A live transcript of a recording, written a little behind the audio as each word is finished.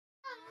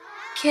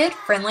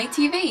kid-friendly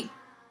TV.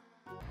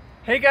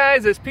 Hey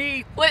guys, it's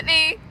Pete,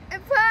 Whitney,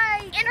 and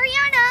Pride, and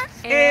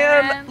Rihanna,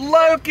 and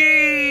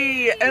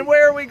Loki! And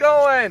where are we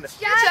going?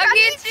 Chuck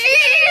E.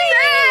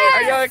 Cheese!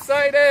 Are y'all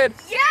excited?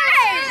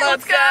 Yes!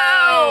 Let's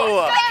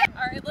go!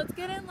 Alright, let's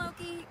get in,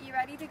 Loki. You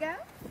ready to go?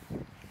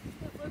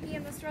 Put Loki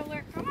in the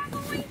stroller. Come on,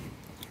 boy.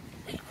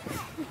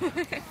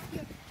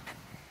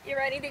 You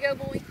ready to go,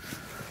 boy?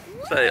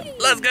 Say,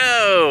 let's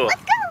go!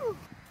 let's go!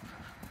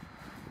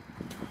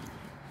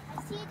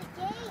 I see the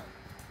gate.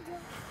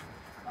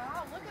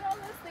 Wow, look at all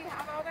this. They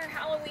have all their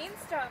Halloween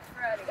stuff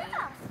ready.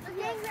 Yeah, we're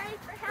getting ready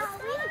for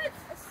Halloween.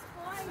 A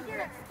spider,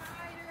 a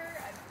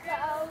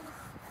Ghost.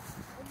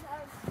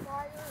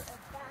 ghost,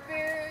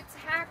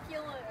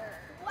 Boo-Tacular.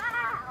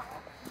 Wow.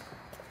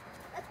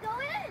 Let's go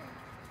in.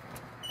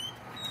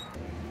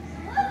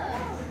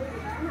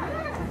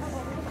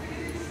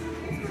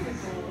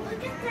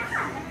 Look at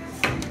that.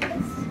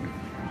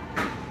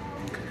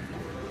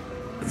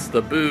 It's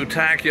the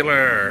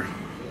Boo-Tacular.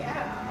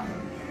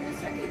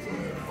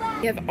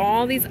 We have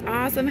all these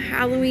awesome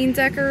Halloween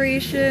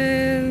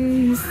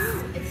decorations.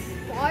 It's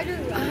spider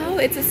web. Oh,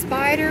 it's a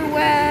spider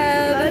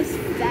web.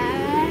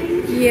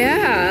 Bag.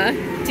 Yeah.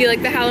 Do you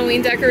like the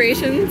Halloween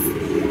decorations?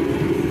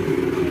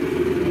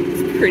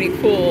 It's pretty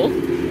cool.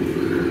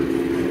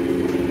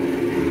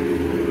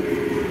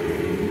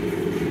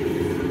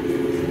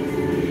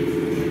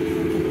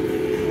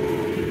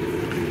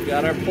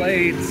 Got our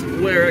plates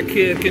where a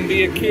kid can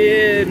be a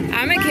kid.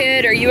 I'm a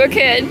kid. Are you a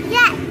kid?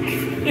 Yeah.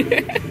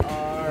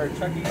 Our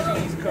Chuck E.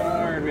 Cheese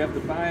card. We have to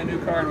buy a new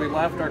card. We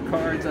left our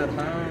cards at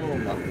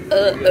home.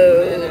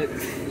 Uh-oh.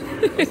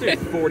 Let's do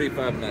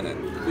 45 minutes.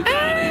 We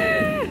got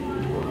it.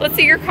 Let's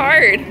see your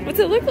card. What's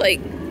it look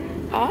like?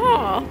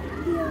 Oh,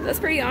 that's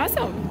pretty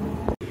awesome.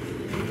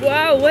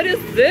 Whoa, what is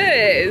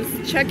this?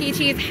 Chuck E.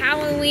 Cheese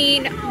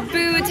Halloween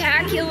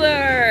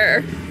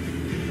Boo-Tacular.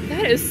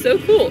 That is so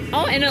cool.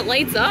 Oh, and it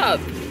lights up.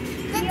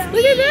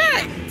 Look at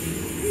that.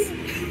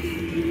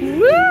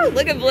 Woo,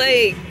 look at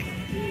Blake.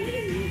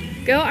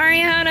 Go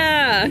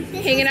Ariana.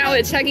 Hanging out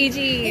with Chuck E.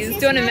 Cheese,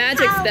 doing a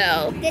magic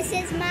spell. This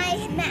is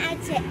my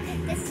magic.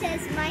 This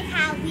is my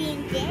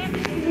Halloween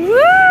dance.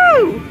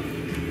 Woo!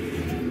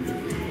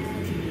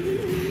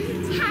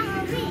 It's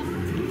Halloween.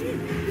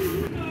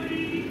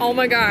 Oh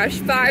my gosh,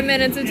 5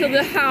 minutes until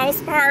the house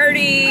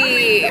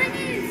party. Oh my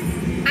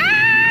goodness.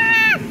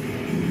 Ah!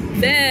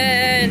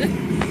 Then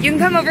you can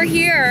come over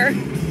here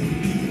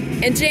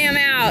and jam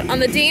out on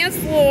the dance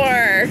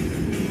floor.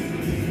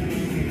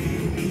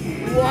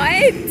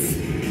 What?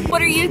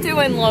 What are you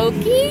doing,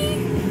 Loki?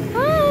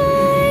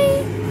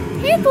 Hi.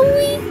 Hey,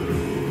 boy.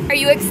 Are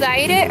you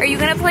excited? Are you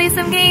gonna play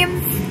some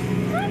games?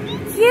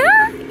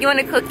 Yeah? You want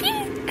a cookie?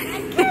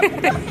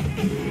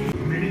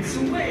 Minutes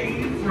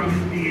away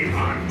from the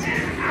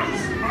haunted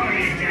house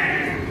party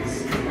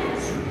dance.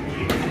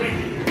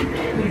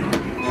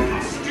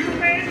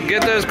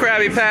 Get those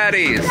Krabby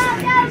Patties. Go,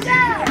 go, go.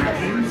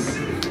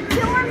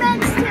 2 more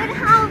minutes to the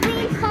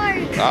Halloween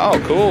party. Oh,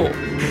 cool.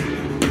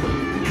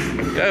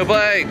 Go,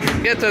 Blake.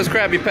 Get those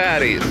Krabby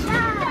Patties.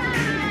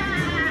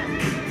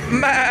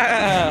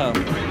 Mom.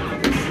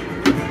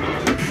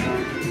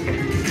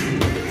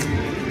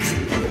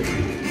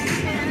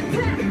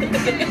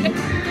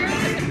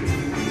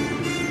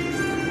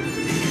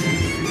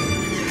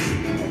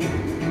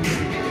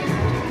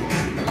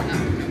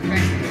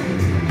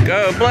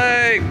 Go,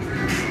 Blake.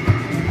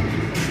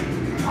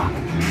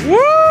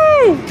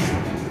 Woo!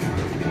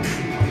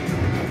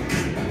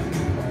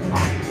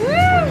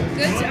 Woo!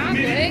 Good job,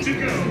 Blake.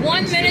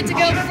 1 minute to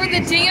go for the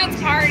dance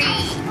party.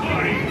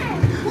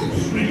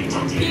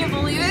 Can you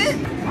believe it?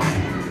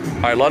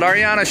 All right, let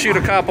Ariana shoot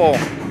a couple. All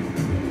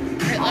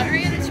right, let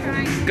Ariana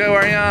try. Go,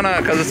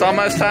 Ariana, because it's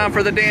almost time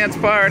for the dance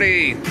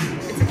party.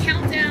 It's a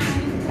countdown.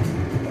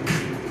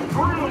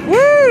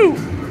 Woo!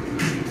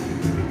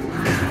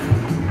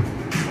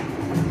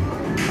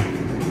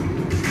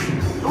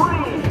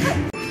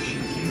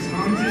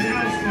 Haunted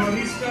house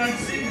party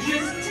starts in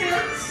just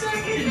 10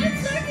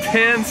 seconds.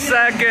 10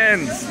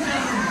 seconds.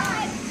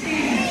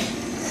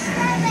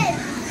 7,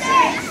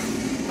 6,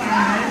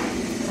 5,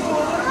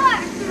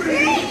 4,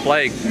 3,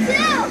 Blake. 2.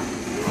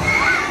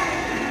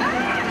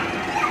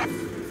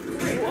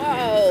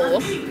 Whoa.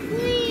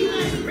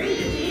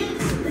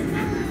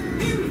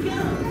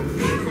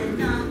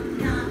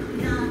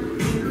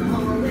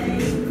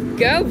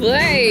 Go,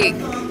 Blake.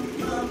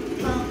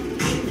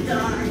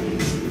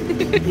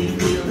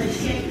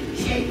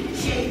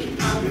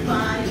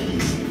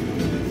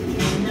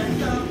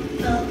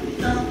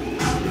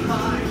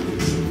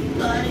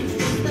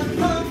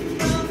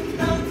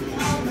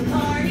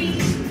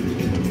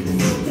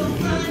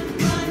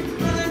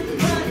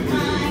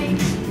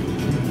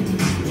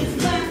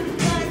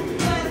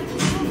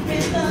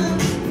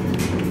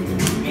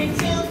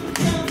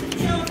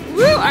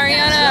 Woo,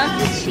 Ariana.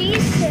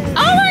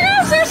 Oh my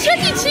gosh, there's Chuck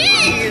E.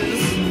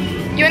 Cheese.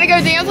 You want to go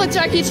dance with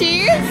Chuck E.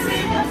 Cheese?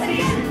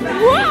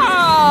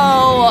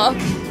 Wow.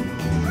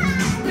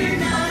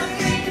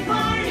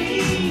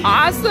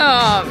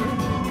 Awesome.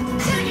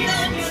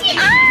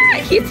 Ah,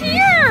 he's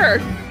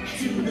here.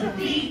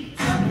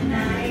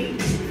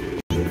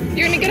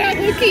 You're gonna get out,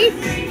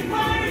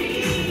 Loki?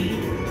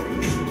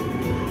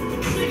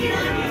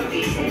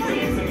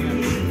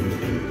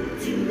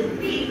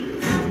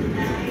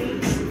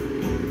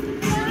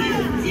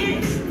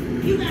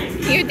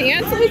 You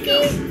dance,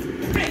 Loki?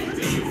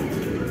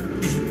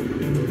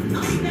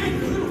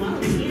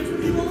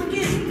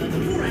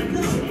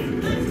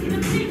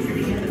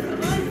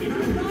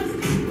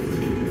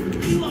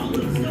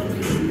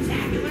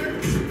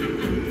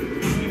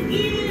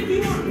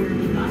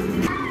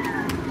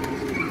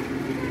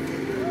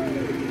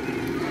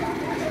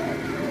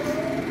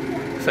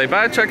 Say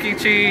bye, Chuck E.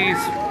 Cheese.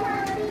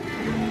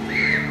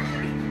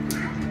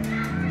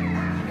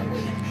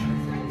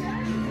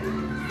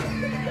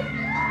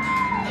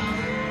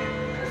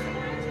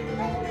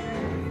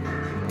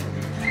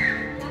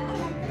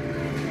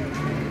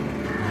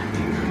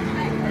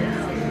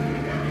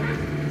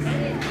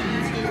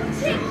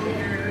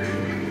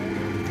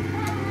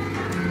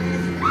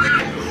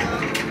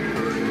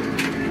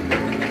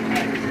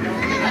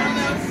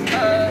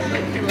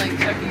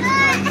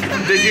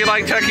 Did you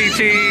like Chuck E.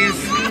 Cheese?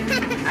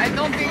 I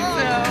don't think so.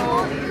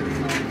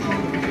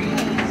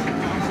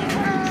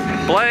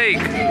 Blake,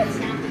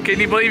 can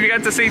you believe you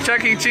got to see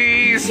Chuck E.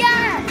 Cheese?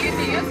 Yeah. You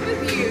dance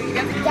with you.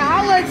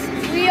 That was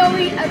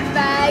really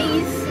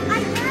amazing.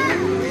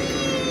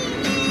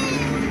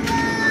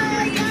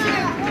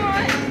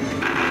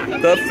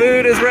 The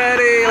food is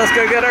ready. Let's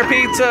go get our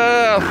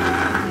pizza.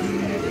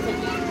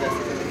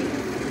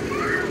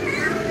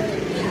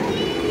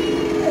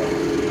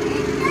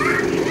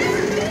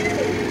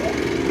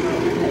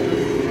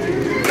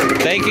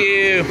 Thank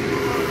you.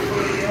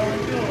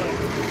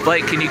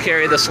 Blake, can you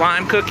carry the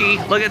slime cookie?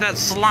 Look at that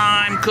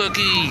slime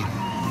cookie.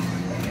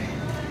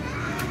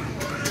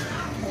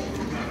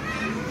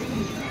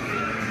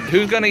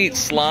 Who's gonna eat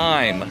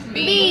slime?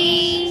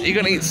 Me. You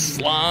gonna eat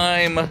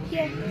slime?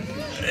 Yeah.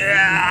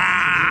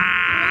 Yeah.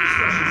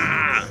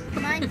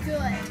 Mine's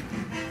good.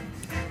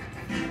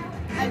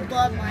 I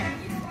love mine.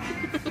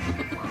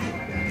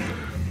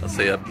 Let's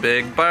see a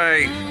big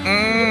bite.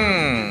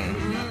 Mmm.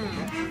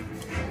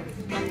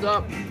 Thumbs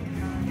up.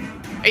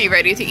 Are you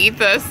ready to eat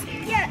this?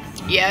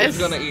 Yes. Yes. Who's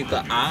gonna eat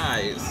the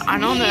eyes? I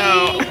don't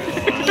know.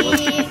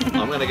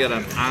 I'm gonna get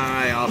an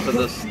eye off of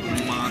this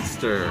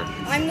monster.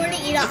 I'm gonna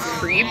eat a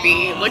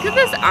Creepy. Look at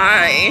this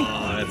eye.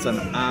 Oh, it's an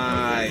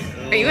eye.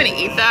 Are you gonna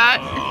eat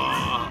that?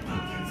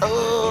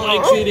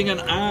 Blake's eating an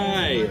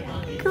eye.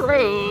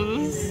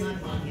 Gross.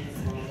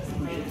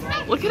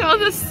 Look at all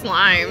this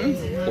slime.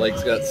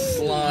 Blake's got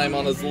slime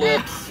on his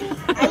lips.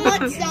 I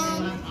want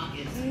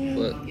some.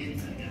 Look.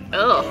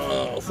 Ugh.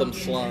 Oh, some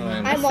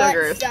slime. I so want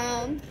gross.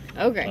 some.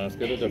 Okay. Let's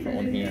get a different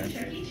one here.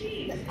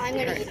 I'm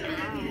gonna eat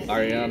eye.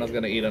 Ariana's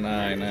gonna eat an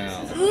eye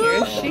now. Here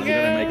Oh, she she's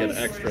gonna make it goes.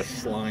 extra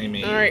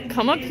slimy. Alright,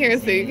 come up here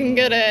so you can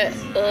get it.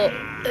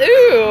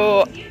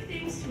 Ew.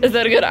 Is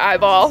that a good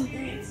eyeball?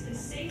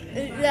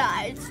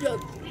 Yeah, it's so.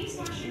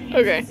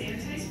 Okay.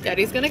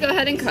 Daddy's gonna go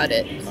ahead and cut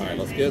it. Alright,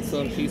 let's get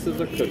some pieces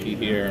of cookie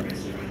here.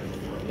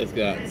 It's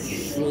got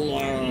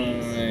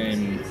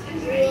slime.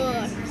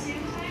 Ugh.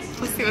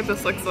 Let's see what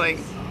this looks like.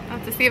 I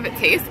have to see if it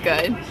tastes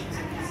good.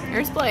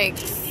 Here's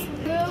Blake's.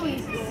 Really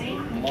good.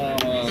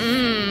 Mama.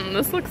 Mmm,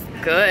 this looks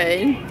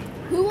good.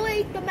 Who will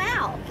eat the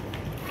mouth?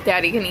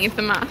 Daddy can eat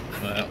the mouth.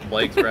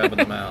 Blake's grabbing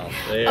the mouth.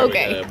 There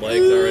Okay. we go.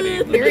 Blake's already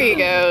eating the Here he mouth.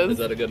 goes. Is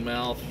that a good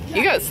mouth?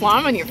 You got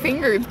slime on your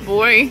fingers,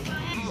 boy.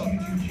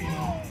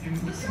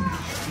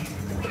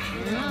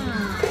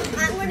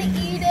 I'm gonna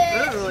eat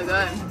This it. is really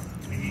good.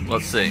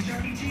 Let's see.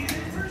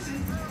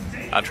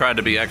 I tried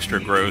to be extra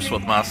gross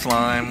with my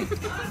slime.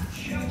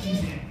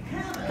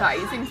 The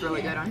icing's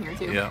really good on here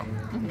too. Yeah.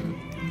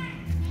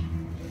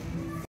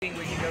 We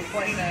can go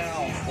play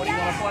now. What do you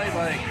want to play,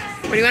 Blake?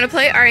 What do you want to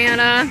play,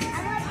 Ariana?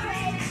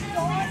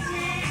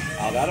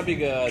 Oh, that'll be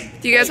good.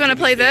 Do you guys want to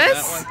play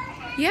this?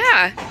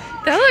 Yeah,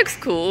 that looks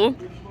cool.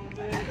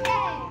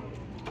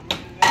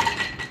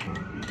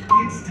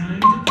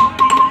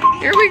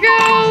 Here we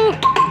go.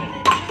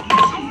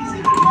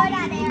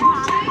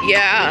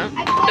 Yeah,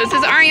 this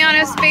is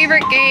Ariana's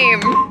favorite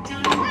game.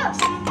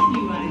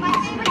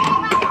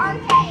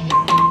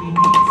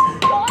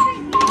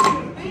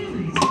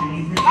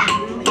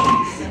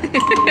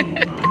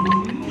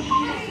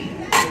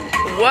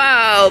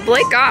 Whoa,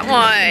 Blake got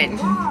one.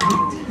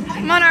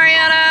 Come on,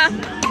 Ariana.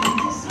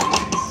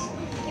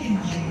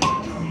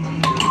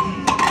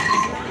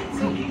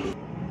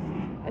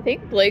 I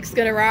think Blake's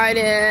gonna ride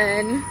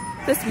in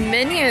this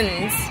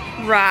Minions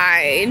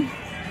ride.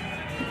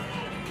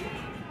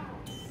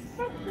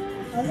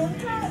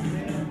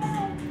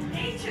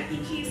 Hey, Chuck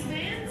E. Cheese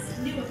fans!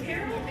 New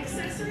apparel,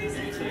 accessories,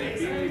 and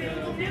toys are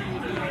available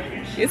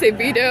now. You say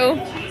Vito?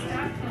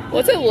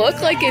 What's it look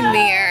like in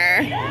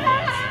there?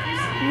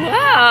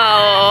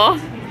 Wow.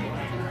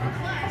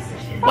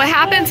 What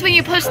happens when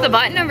you push the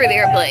button over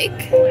there, Blake?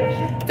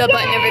 The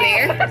button over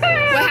there?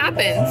 What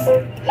happens?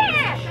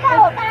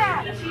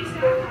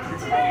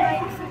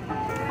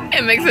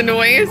 It makes a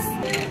noise.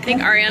 I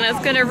think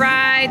Ariana's gonna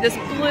ride this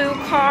blue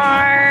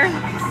car.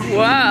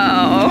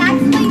 Whoa.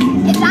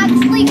 It's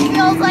actually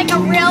look like a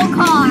real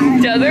car.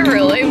 Does it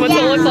really? What's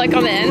it look like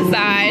on the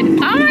inside? Oh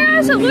my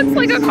gosh, it looks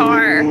like a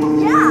car.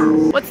 Yeah.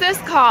 What's this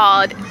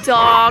called?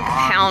 Dog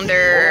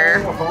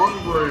pounder.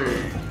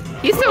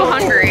 He's so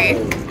hungry.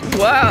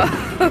 Whoa.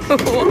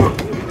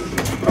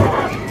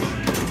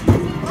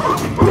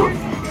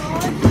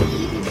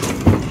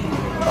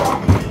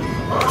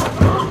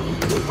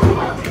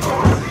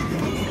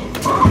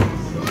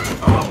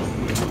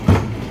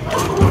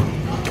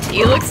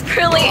 He looks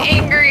really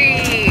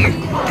angry.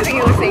 You think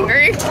he looks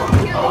angry?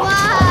 Whoa.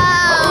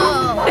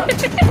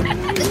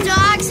 The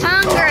dog's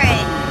hungry.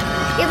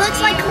 He looks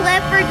like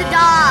Clifford the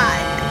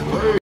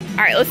dog.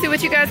 All right, let's see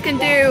what you guys can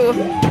do.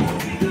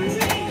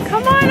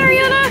 Come on,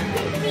 Ariana.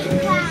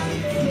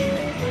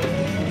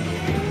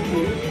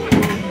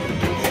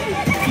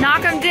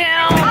 Knock him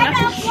down.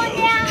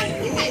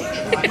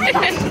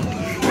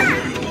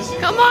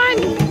 Come on,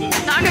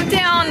 knock him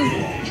down.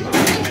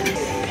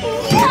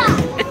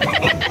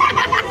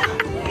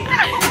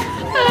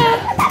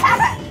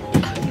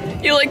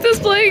 You like this,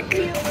 Blake?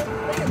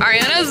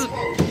 Ariana's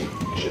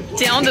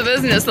down to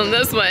business on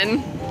this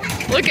one.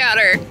 Look at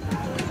her.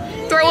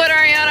 Throw it,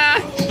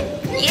 Ariana.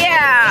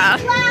 Yeah.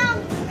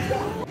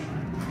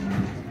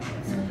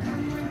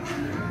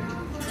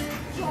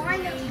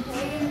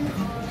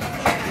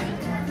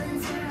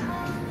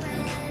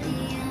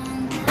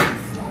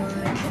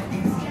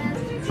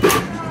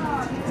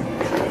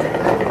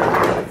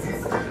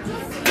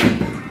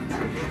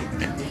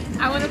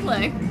 I want to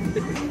play.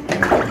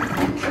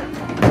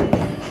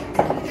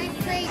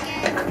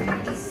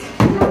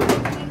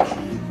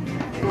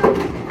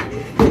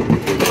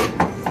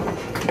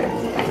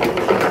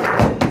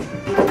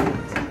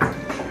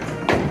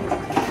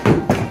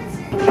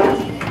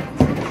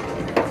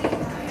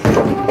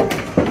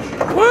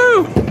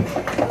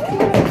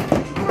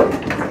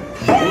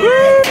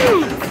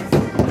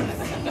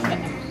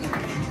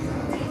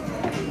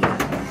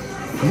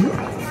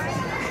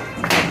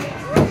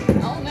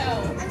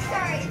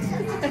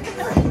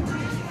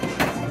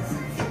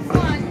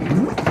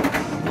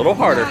 A little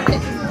harder.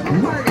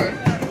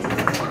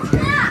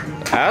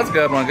 That's a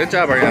good one. Good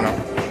job, Ariana.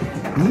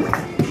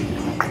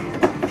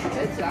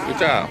 Good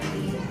job.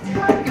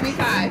 Give me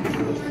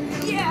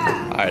 5.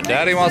 Yeah. All right,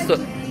 Daddy wants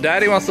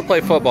to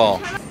play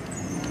football.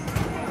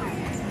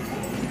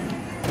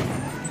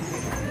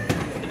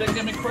 You didn't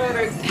give me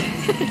credit.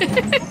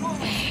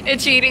 It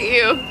cheated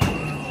you.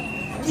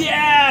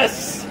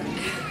 Yes!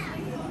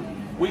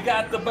 We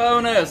got the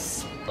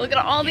bonus. Look at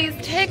all these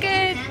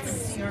tickets.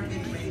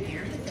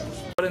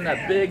 Put in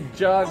that big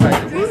jug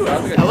right there. Ooh,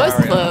 That was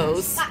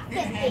close.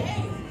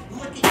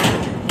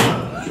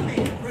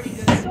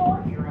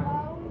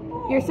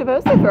 You're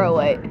supposed to throw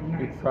it.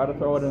 You try to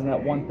throw it in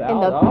that 1,000.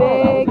 In the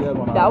big.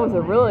 That was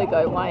a really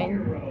good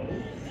one.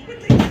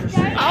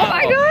 Oh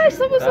my gosh,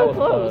 that was so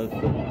close.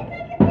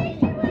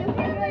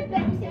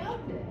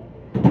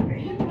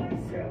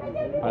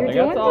 I You're think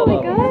doing that's all really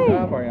of them. good. Good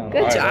job, Ariana.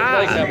 Good All right, job. let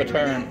Blake have a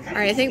turn. All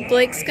right, I think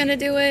Blake's gonna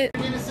do it. Go,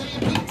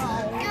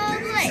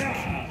 Blake.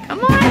 Come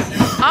on.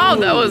 Oh,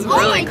 that was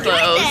really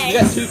close. You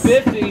got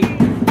 250.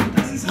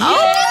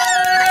 Oh.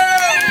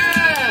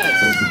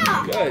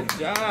 Yes! Good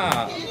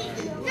job.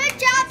 Good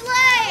job,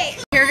 Blake.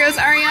 Here goes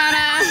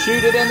Ariana.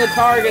 Shoot it in the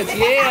targets.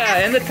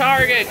 Yeah, in the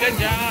target. Good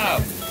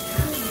job.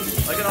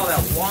 Look at all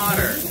that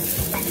water.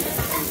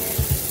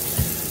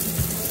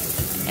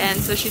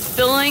 And so she's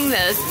filling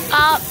this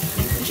up.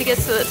 When she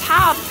gets to the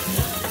top,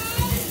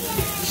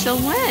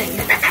 she'll win.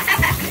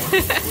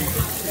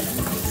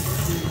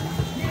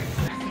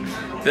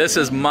 This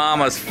is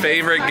Mama's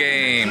favorite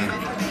game,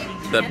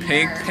 the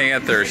Pink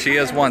Panther. She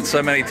has won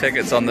so many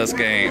tickets on this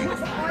game.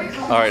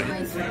 All right.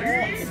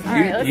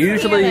 Let's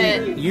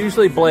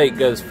Usually Blake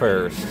goes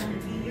first.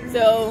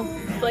 So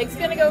Blake's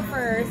gonna go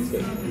first.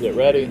 Is it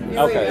ready?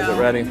 Okay, is it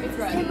ready? It's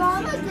ready.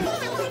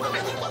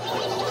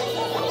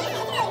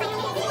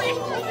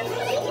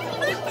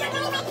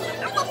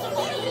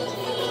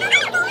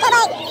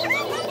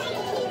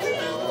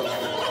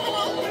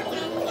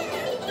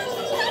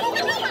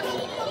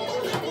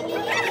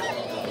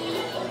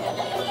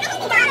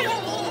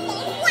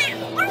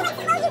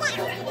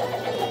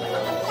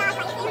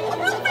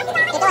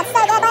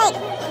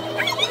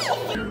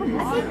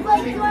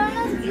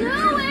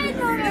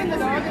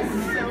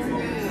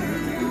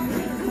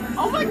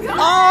 Oh my god!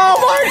 Oh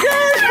my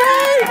gosh,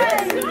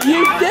 Blake!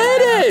 You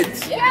did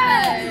it!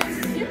 Yes!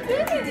 You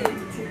did it!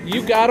 You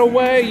got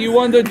away. You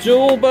won the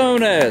jewel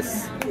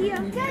bonus.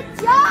 Yeah, good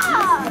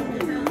job.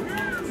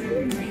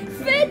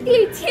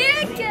 50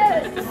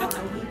 tickets.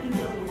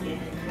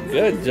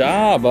 Good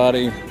job,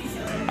 buddy.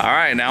 All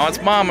right, now it's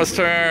Mama's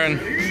turn.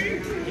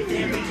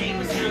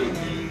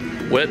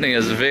 Whitney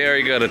is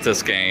very good at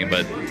this game,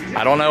 but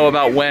I don't know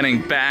about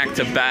winning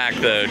back-to-back,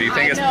 though. Do you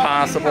think it's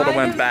possible to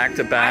win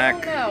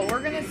back-to-back? I don't know.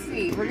 We're gonna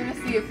see. We're gonna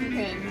see if we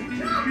can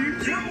do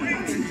it.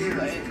 Going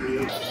pretty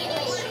good.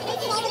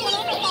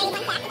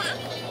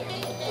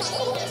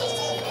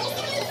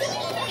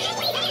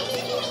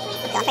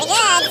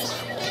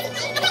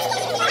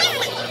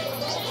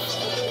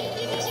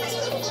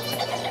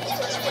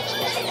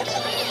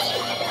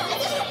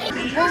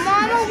 Will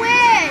Mama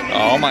win?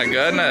 Oh my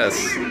goodness.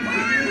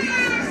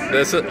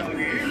 This is.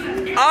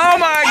 Oh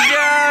my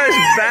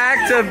gosh!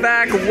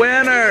 Back-to-back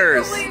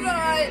winners. Oh my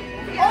god.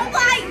 Oh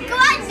my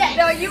goodness!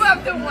 No, you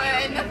have to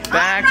win.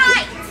 Back.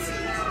 Right.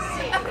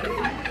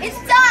 It's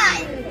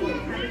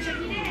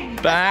done.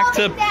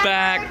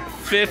 Back-to-back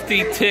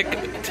 50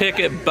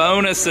 ticket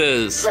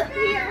bonuses.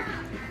 Here.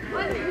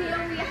 What wheel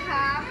we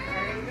have?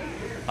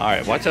 All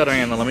right, watch out,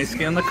 Ariana. Let me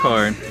scan the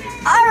card.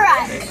 All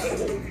right.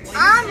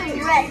 I'm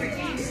ready.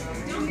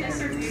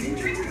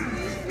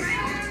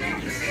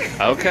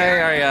 Okay,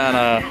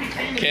 Ariana.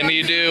 Can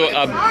you do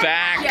a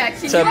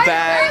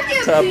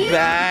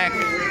back-to-back-to-back?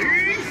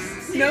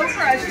 No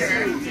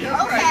pressure.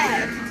 No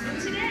Okay.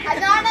 I'm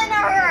not in a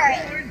hurry.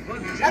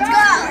 Let's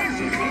go.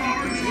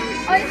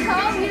 I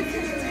told you to do.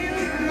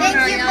 Thank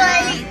you,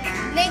 Blake.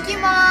 Thank you,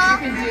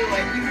 Mom. You can do it.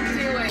 You can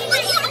do it.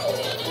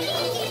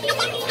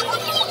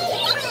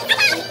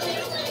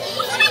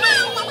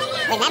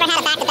 We've never had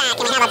a back-to-back,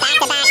 and we have a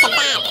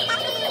back-to-back-to-back.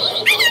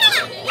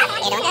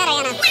 You don't go,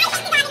 Ariana.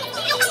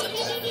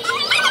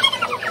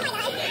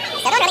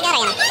 So don't really go,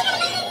 Ariana.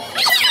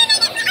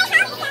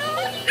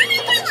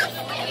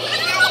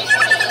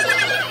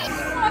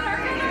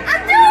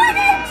 I'm doing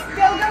it.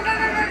 Go, go, go,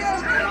 go, go, go.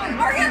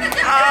 Ariana,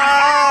 go.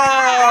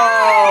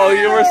 Oh,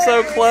 you were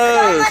so So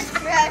close. much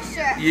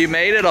pressure. You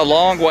made it a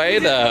long way,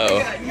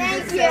 though.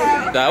 Thank you.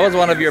 That was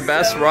one of your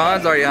best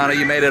runs, Ariana.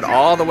 You made it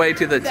all the way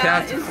to the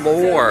 10th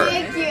floor.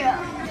 Thank you.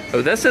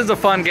 Oh, this is a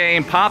fun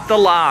game. Pop the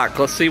lock.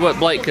 Let's see what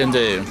Blake can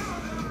do.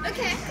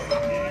 Okay.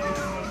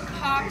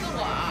 Pop the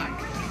lock.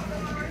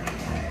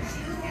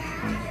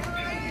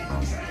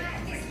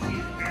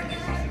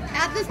 I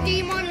have this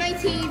game on my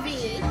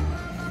TV.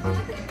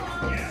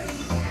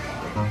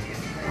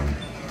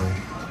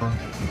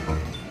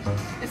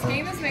 This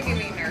game is making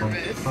me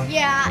nervous.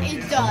 Yeah,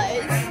 it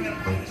does.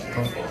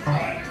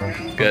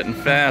 Getting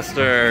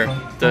faster.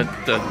 Dun,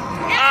 dun.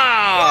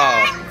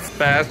 Oh!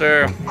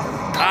 Faster.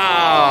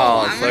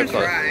 Oh, I'm so gonna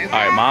close. try. All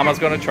right, Mama's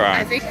gonna try.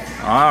 I think.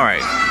 All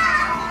right.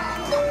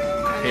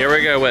 Here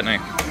we go, Whitney.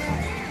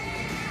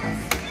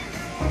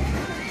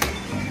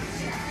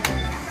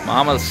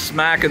 Mama's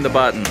smacking the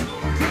button.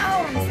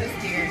 Oh, I'm so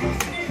scared.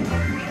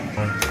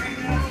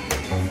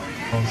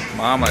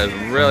 Mama is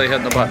really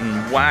hitting the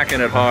button, whacking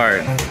it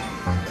hard.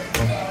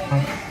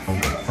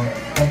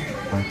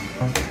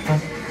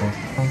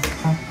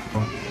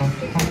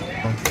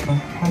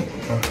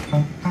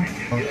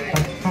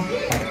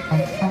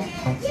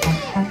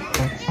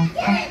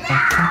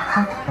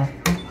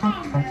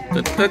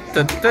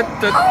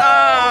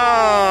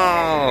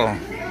 Oh!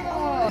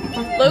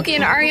 Loki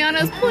and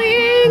Ariana's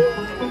playing.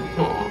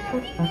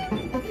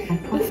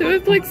 Let's see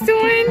what Blake's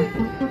doing.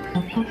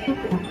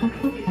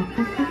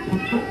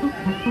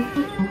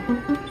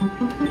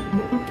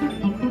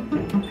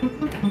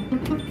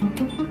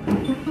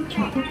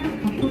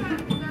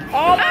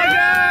 Oh my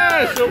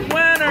gosh! The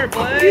winner,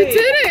 Blake! You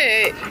did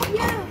it!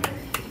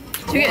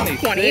 Did you get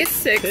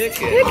 26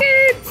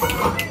 tickets?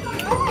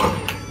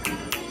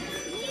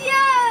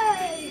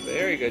 Yay!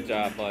 Very good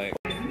job, Blake.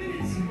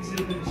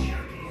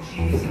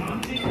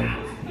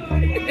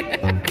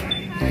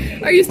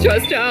 Are you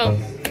stressed out?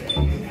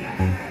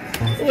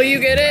 Will you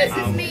get it?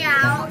 This is me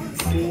out.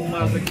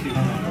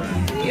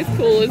 He's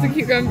cool as a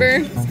cucumber.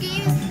 This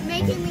game is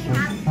making me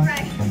have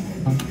pressure.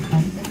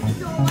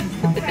 So much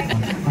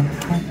pressure.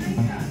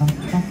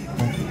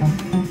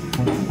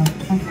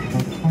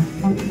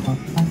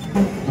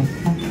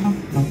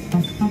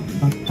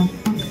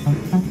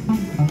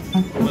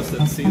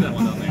 Listen, see that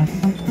one down there?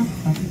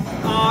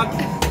 Oh,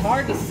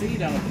 hard to see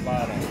down at the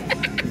bottom.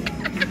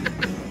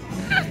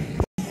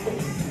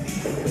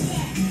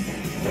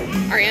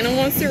 Ariana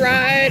wants to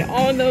ride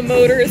on the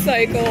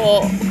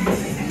motorcycle.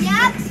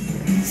 Yep.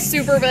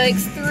 Super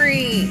Bikes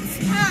 3.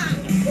 Time.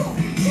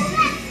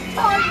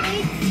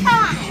 Totally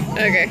time.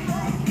 Okay,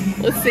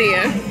 let's see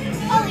ya.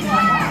 Only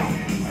one.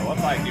 Alright, what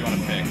bike do you want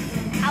to pick?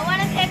 I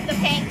want to pick the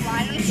pink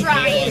one. I'm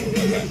trying.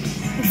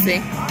 Let's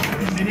see.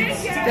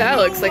 That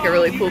looks like a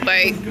really cool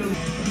bike.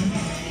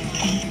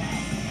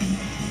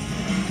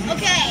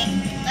 Okay,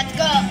 let's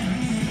go.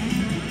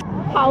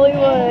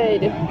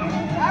 Hollywood All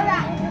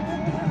right.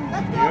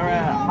 Let's go. You're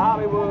at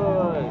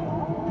Hollywood.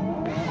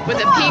 with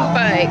a pink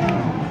bike. I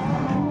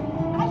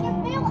can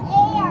feel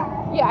air.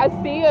 Yeah, I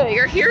see it.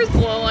 Your hair's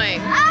blowing.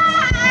 Ah!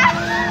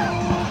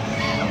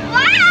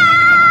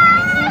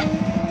 Ah!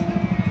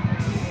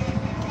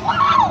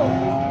 Whoa!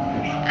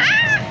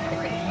 Ah!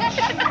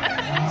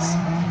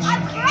 I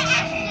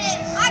crashed it!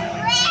 I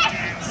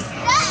crashed it!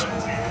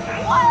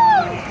 Whoa!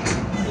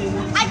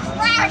 I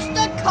crashed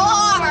the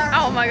car!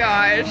 Oh my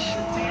gosh.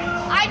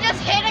 I just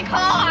hit a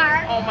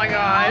car! Oh my Oh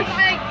gosh.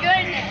 my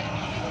goodness!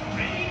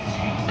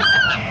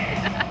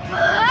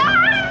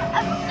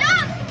 I'm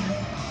stuck!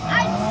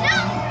 I'm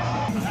stuck!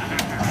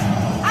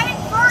 I'm in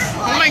first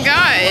place! Oh my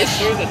gosh.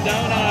 Through the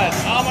donut.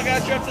 Oh my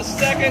gosh, you're up to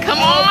second. Come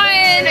Oh,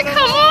 on.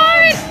 Come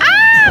on.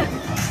 Ah!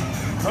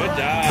 Good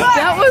job.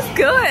 That was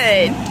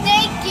good.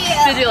 Thank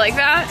you! Did you like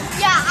that?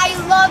 Yeah, I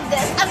love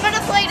this. I'm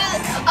gonna play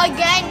this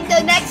again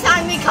the next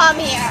time we come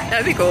here.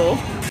 That'd be cool.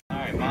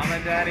 Alright, Mom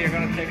and Daddy are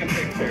gonna take a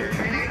picture.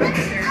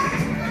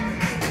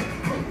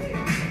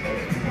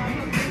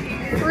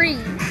 3.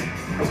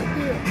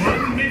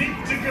 1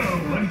 minute to go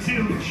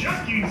until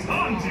Chucky's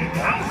haunted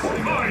house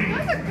party.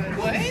 Look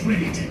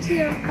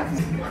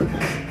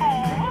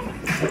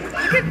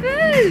at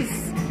this.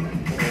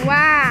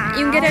 Wow.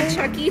 You can get a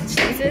Chuck E.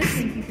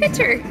 Cheese's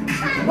picture.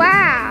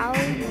 Wow.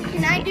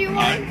 Can I do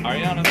one?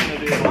 Ariana's gonna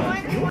do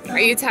one. Are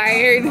you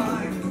tired?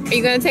 Are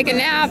you gonna take a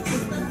nap?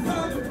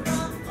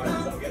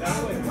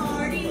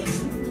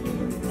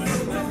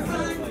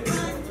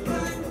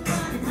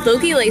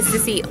 Loki likes to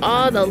see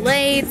all the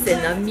lights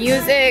and the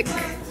music.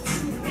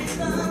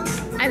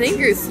 I think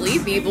you're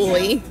sleepy,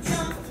 boy.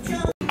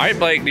 Alright,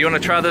 Blake, do you want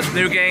to try this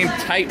new game,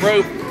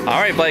 Tightrope?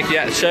 Alright, Blake,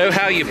 yeah, show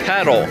how you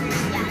pedal.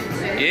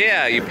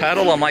 Yeah, you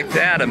pedal them like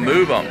that and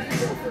move them.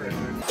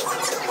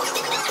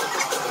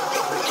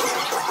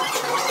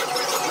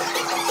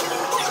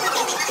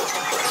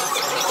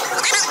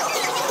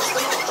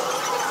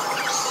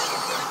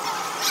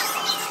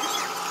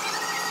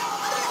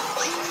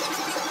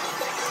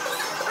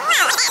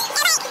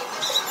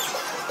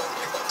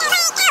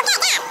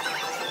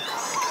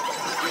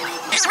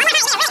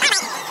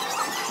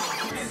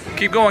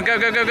 Keep going, go,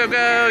 go, go, go,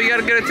 go. You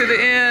gotta get it to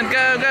the end.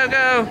 Go, go,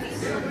 go.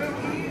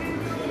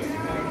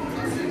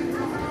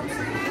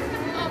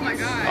 Oh my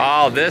god.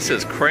 Oh, this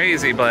is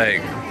crazy,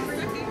 Blake.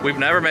 We've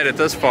never made it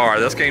this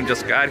far. This game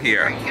just got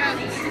here.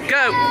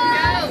 Go.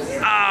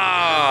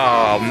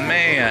 Oh,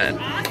 man.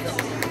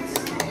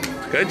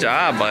 Good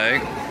job,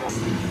 Blake.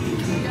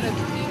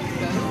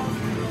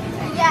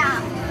 Yeah.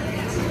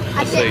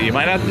 Let's see, you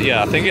might have to,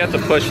 yeah, I think you have to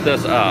push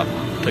this up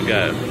to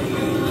go.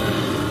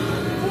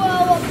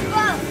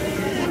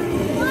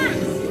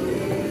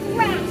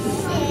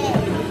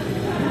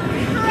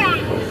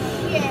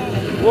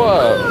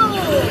 Whoa,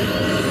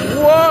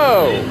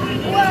 Whoa.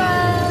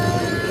 Whoa.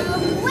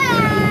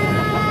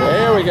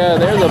 There we go.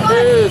 There's a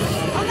boost.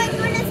 Oh my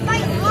goodness,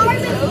 my arm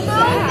is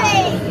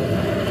moving.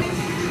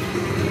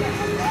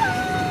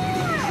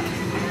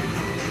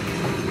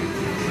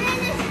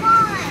 Finish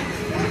line.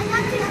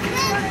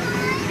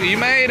 You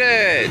made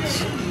it.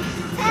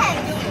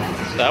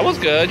 10. That was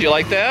good. You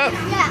like that?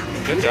 Yeah.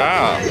 Good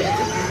job.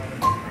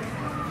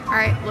 All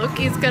right,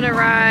 Loki's gonna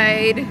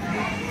ride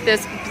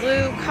this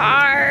blue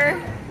car.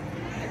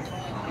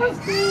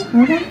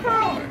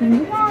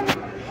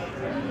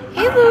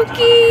 Hey,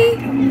 Loki.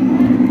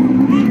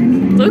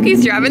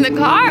 Loki's driving the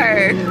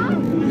car.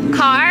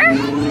 Car?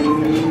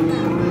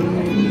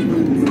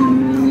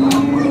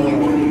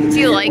 Do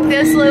you like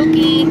this,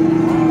 Loki?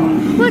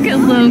 Look at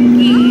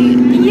Loki.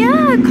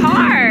 Yeah,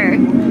 car.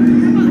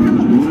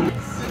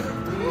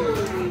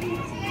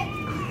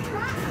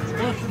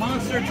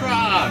 Monster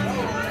truck.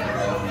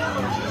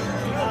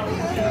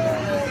 2,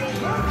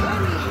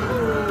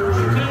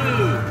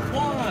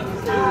 1.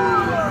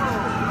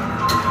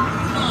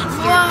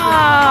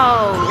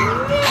 Wow.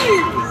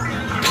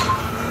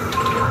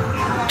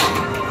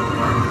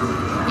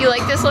 You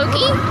like this,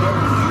 Loki?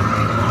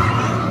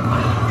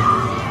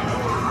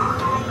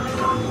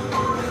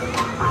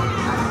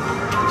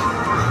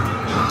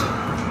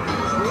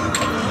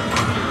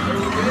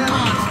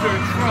 Monster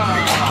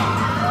truck.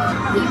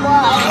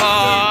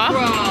 Aww.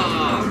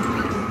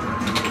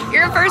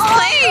 You're in first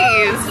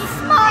place.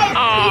 Smile.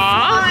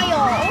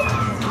 Aww.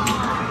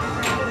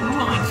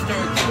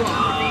 Monster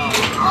truck.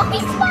 Oh,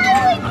 he's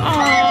smiling.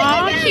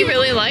 Aww, he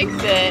really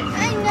liked it.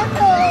 I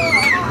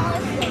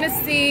know. Let's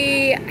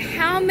see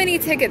how many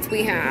tickets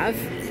we have.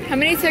 How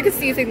many tickets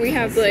do you think we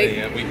have, Blake?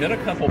 Yeah, we hit a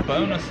couple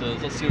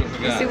bonuses. Let's see what we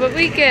got. Let's see what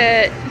we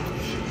get.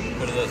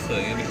 What does that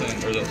say?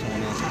 Anything? Or is that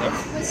someone else?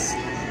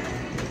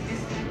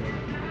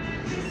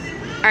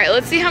 All right,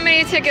 let's see how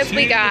many tickets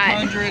we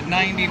got.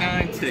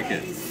 299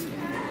 tickets.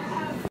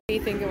 What do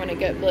you think I want to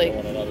get, Blake? Do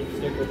you want another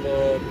sticker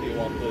book? Do you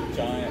want the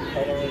giant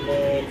coloring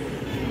book?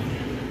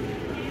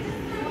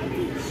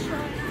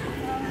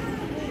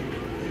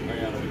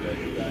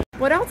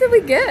 What else did we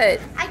get?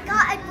 I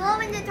got a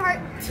glow-in-the-dark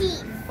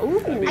teeth.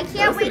 Ooh, I those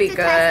can't would wait be to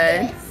good.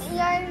 test it.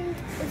 And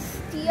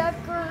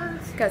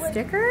stickers. Got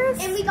stickers?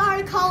 And we got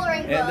a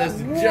coloring book. And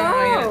this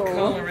giant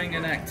coloring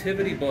and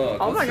activity book.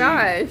 Oh my Let's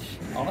gosh. see.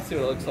 I want to see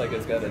what it looks like.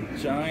 It's got a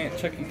giant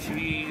Chuck E.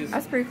 Cheese.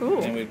 That's pretty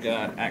cool. And we've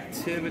got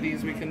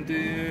activities we can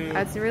do.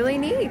 That's really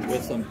neat.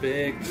 With some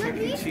big Chuck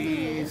E.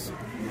 Cheese.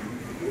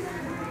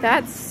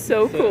 That's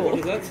so So, cool. what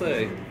does that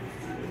say?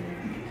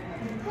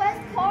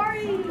 Let's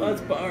party. Let's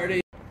party.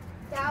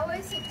 That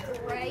was a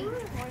great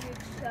one,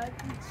 Chuck E.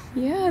 Cheese.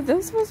 Yeah,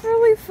 this was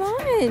really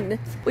fun.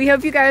 We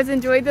hope you guys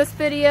enjoyed this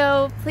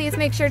video. Please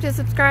make sure to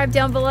subscribe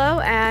down below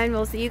and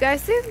we'll see you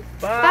guys soon.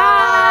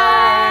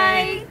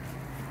 Bye.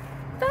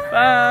 Bye.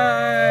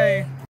 Bye.